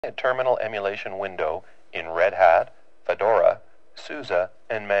A terminal emulation window in Red Hat, Fedora, SUSE,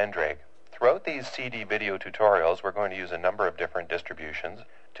 and Mandrake. Throughout these CD video tutorials, we're going to use a number of different distributions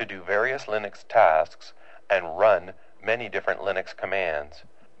to do various Linux tasks and run many different Linux commands.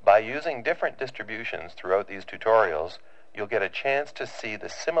 By using different distributions throughout these tutorials, you'll get a chance to see the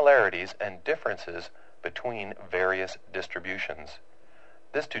similarities and differences between various distributions.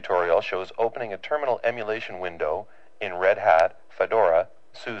 This tutorial shows opening a terminal emulation window in Red Hat, Fedora,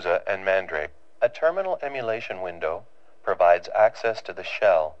 SUSE, and Mandrake. A terminal emulation window provides access to the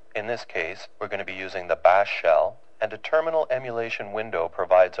shell. In this case, we're going to be using the bash shell, and a terminal emulation window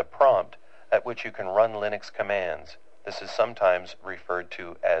provides a prompt at which you can run Linux commands. This is sometimes referred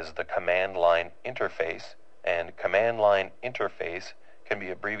to as the command line interface, and command line interface can be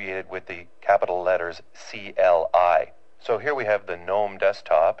abbreviated with the capital letters CLI. So here we have the GNOME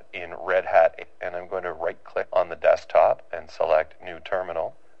desktop in Red Hat, and I'm going to right-click on the desktop and select New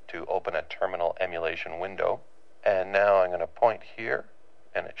Terminal to open a terminal emulation window. And now I'm going to point here,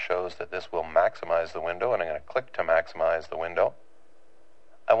 and it shows that this will maximize the window, and I'm going to click to maximize the window.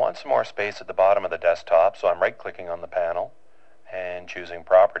 I want some more space at the bottom of the desktop, so I'm right-clicking on the panel and choosing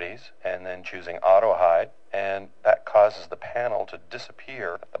Properties, and then choosing Auto Hide, and that causes the panel to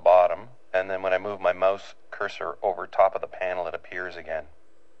disappear at the bottom. And then when I move my mouse cursor over top of the panel, it appears again.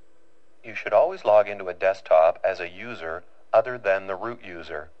 You should always log into a desktop as a user other than the root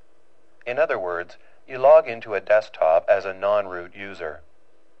user. In other words, you log into a desktop as a non-root user.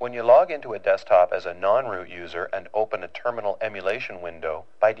 When you log into a desktop as a non-root user and open a terminal emulation window,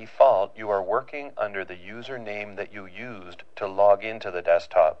 by default you are working under the username that you used to log into the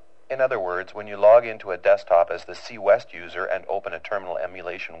desktop. In other words, when you log into a desktop as the CWest user and open a terminal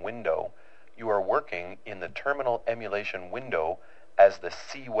emulation window, you are working in the terminal emulation window as the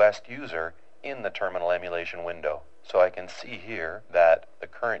CWest user in the terminal emulation window. So I can see here that the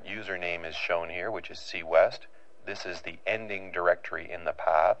current username is shown here, which is CWest. This is the ending directory in the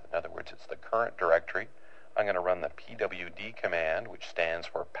path. In other words, it's the current directory. I'm going to run the pwd command, which stands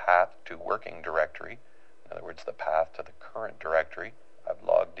for path to working directory. In other words, the path to the current directory. I've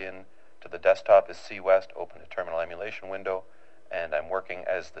logged in to the desktop as CWest, open a terminal emulation window, and I'm working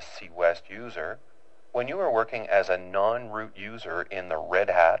as the CWest user. When you are working as a non-root user in the Red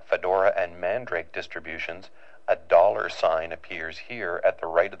Hat, Fedora, and Mandrake distributions, a $sign appears here at the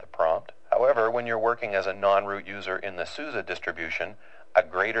right of the prompt. However, when you're working as a non-root user in the SUSE distribution, a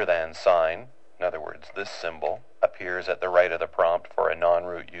greater than sign, in other words, this symbol, appears at the right of the prompt for a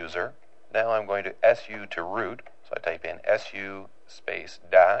non-root user. Now I'm going to SU to root, so I type in SU space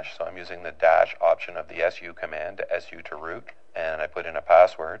dash, so I'm using the dash option of the SU command to SU to root, and I put in a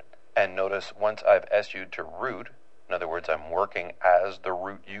password. And notice once I've SU'd to root, in other words, I'm working as the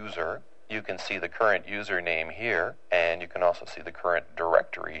root user, you can see the current username here, and you can also see the current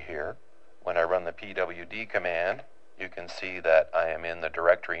directory here. When I run the pwd command, you can see that I am in the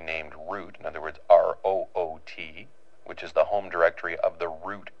directory named root, in other words, ROOT, which is the home directory of the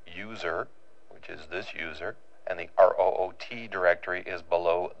root user, which is this user, and the ROOT directory is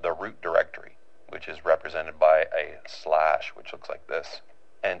below the root directory, which is represented by a slash, which looks like this.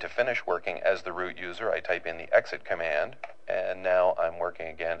 And to finish working as the root user, I type in the exit command, and now I'm working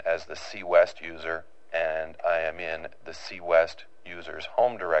again as the CWest user, and I am in the CWest user's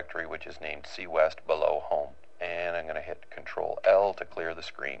home directory, which is named CWest below home. And I'm going to hit Control-L to clear the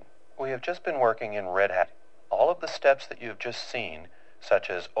screen. We have just been working in Red Hat. All of the steps that you've just seen, such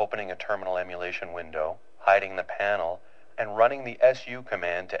as opening a terminal emulation window, hiding the panel, and running the SU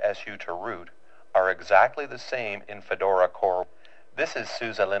command to SU to root, are exactly the same in Fedora Core. This is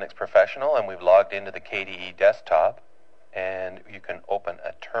SUSE Linux Professional, and we've logged into the KDE desktop, and you can open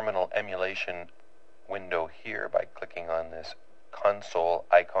a terminal emulation window here by clicking on this console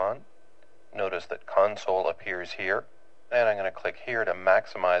icon. Notice that console appears here, and I'm going to click here to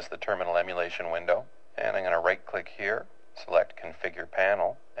maximize the terminal emulation window, and I'm going to right-click here, select Configure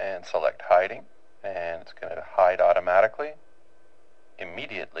Panel, and select Hiding, and it's going to hide automatically.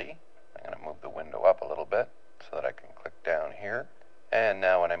 Immediately, I'm going to move the window up a little bit so that I can click down here. And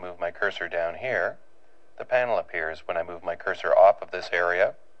now when I move my cursor down here, the panel appears. When I move my cursor off of this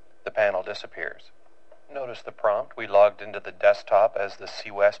area, the panel disappears. Notice the prompt. We logged into the desktop as the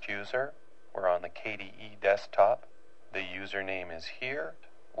CWest user. We're on the KDE desktop. The username is here.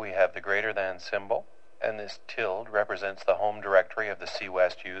 We have the greater than symbol, and this tilde represents the home directory of the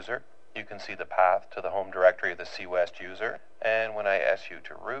CWest user. You can see the path to the home directory of the CWest user. And when I SU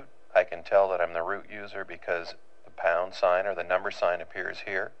to root, I can tell that I'm the root user because the pound sign or the number sign appears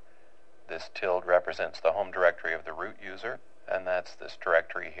here. This tilde represents the home directory of the root user, and that's this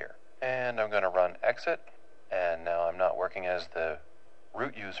directory here. And I'm going to run exit, and now I'm not working as the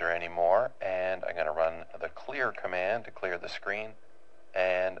root user anymore, and I'm going to run the clear command to clear the screen,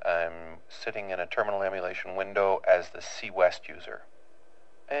 and I'm sitting in a terminal emulation window as the CWest user.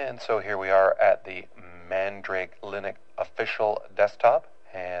 And so here we are at the Mandrake Linux official desktop,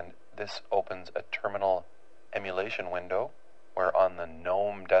 and this opens a terminal emulation window. We're on the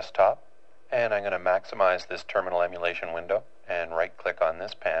GNOME desktop, and I'm going to maximize this terminal emulation window and right-click on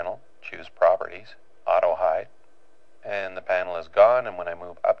this panel, choose Properties, Auto Hide, and the panel is gone, and when I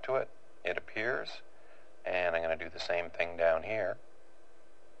move up to it, it appears, and I'm going to do the same thing down here.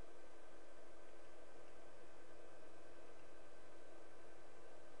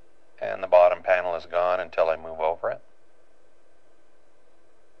 And the bottom panel is gone until I move over it.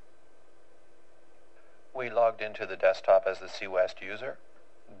 We logged into the desktop as the CWest user.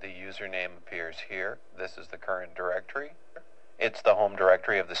 The username appears here. This is the current directory. It's the home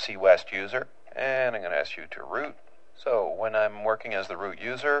directory of the CWest user, and I'm going to ask you to root. So when I'm working as the root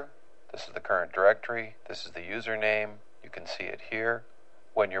user, this is the current directory. This is the username. You can see it here.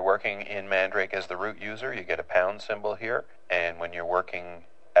 When you're working in Mandrake as the root user, you get a pound symbol here, and when you're working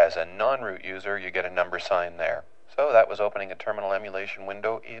as a non-root user, you get a number sign there. So that was opening a terminal emulation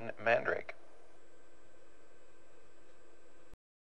window in Mandrake.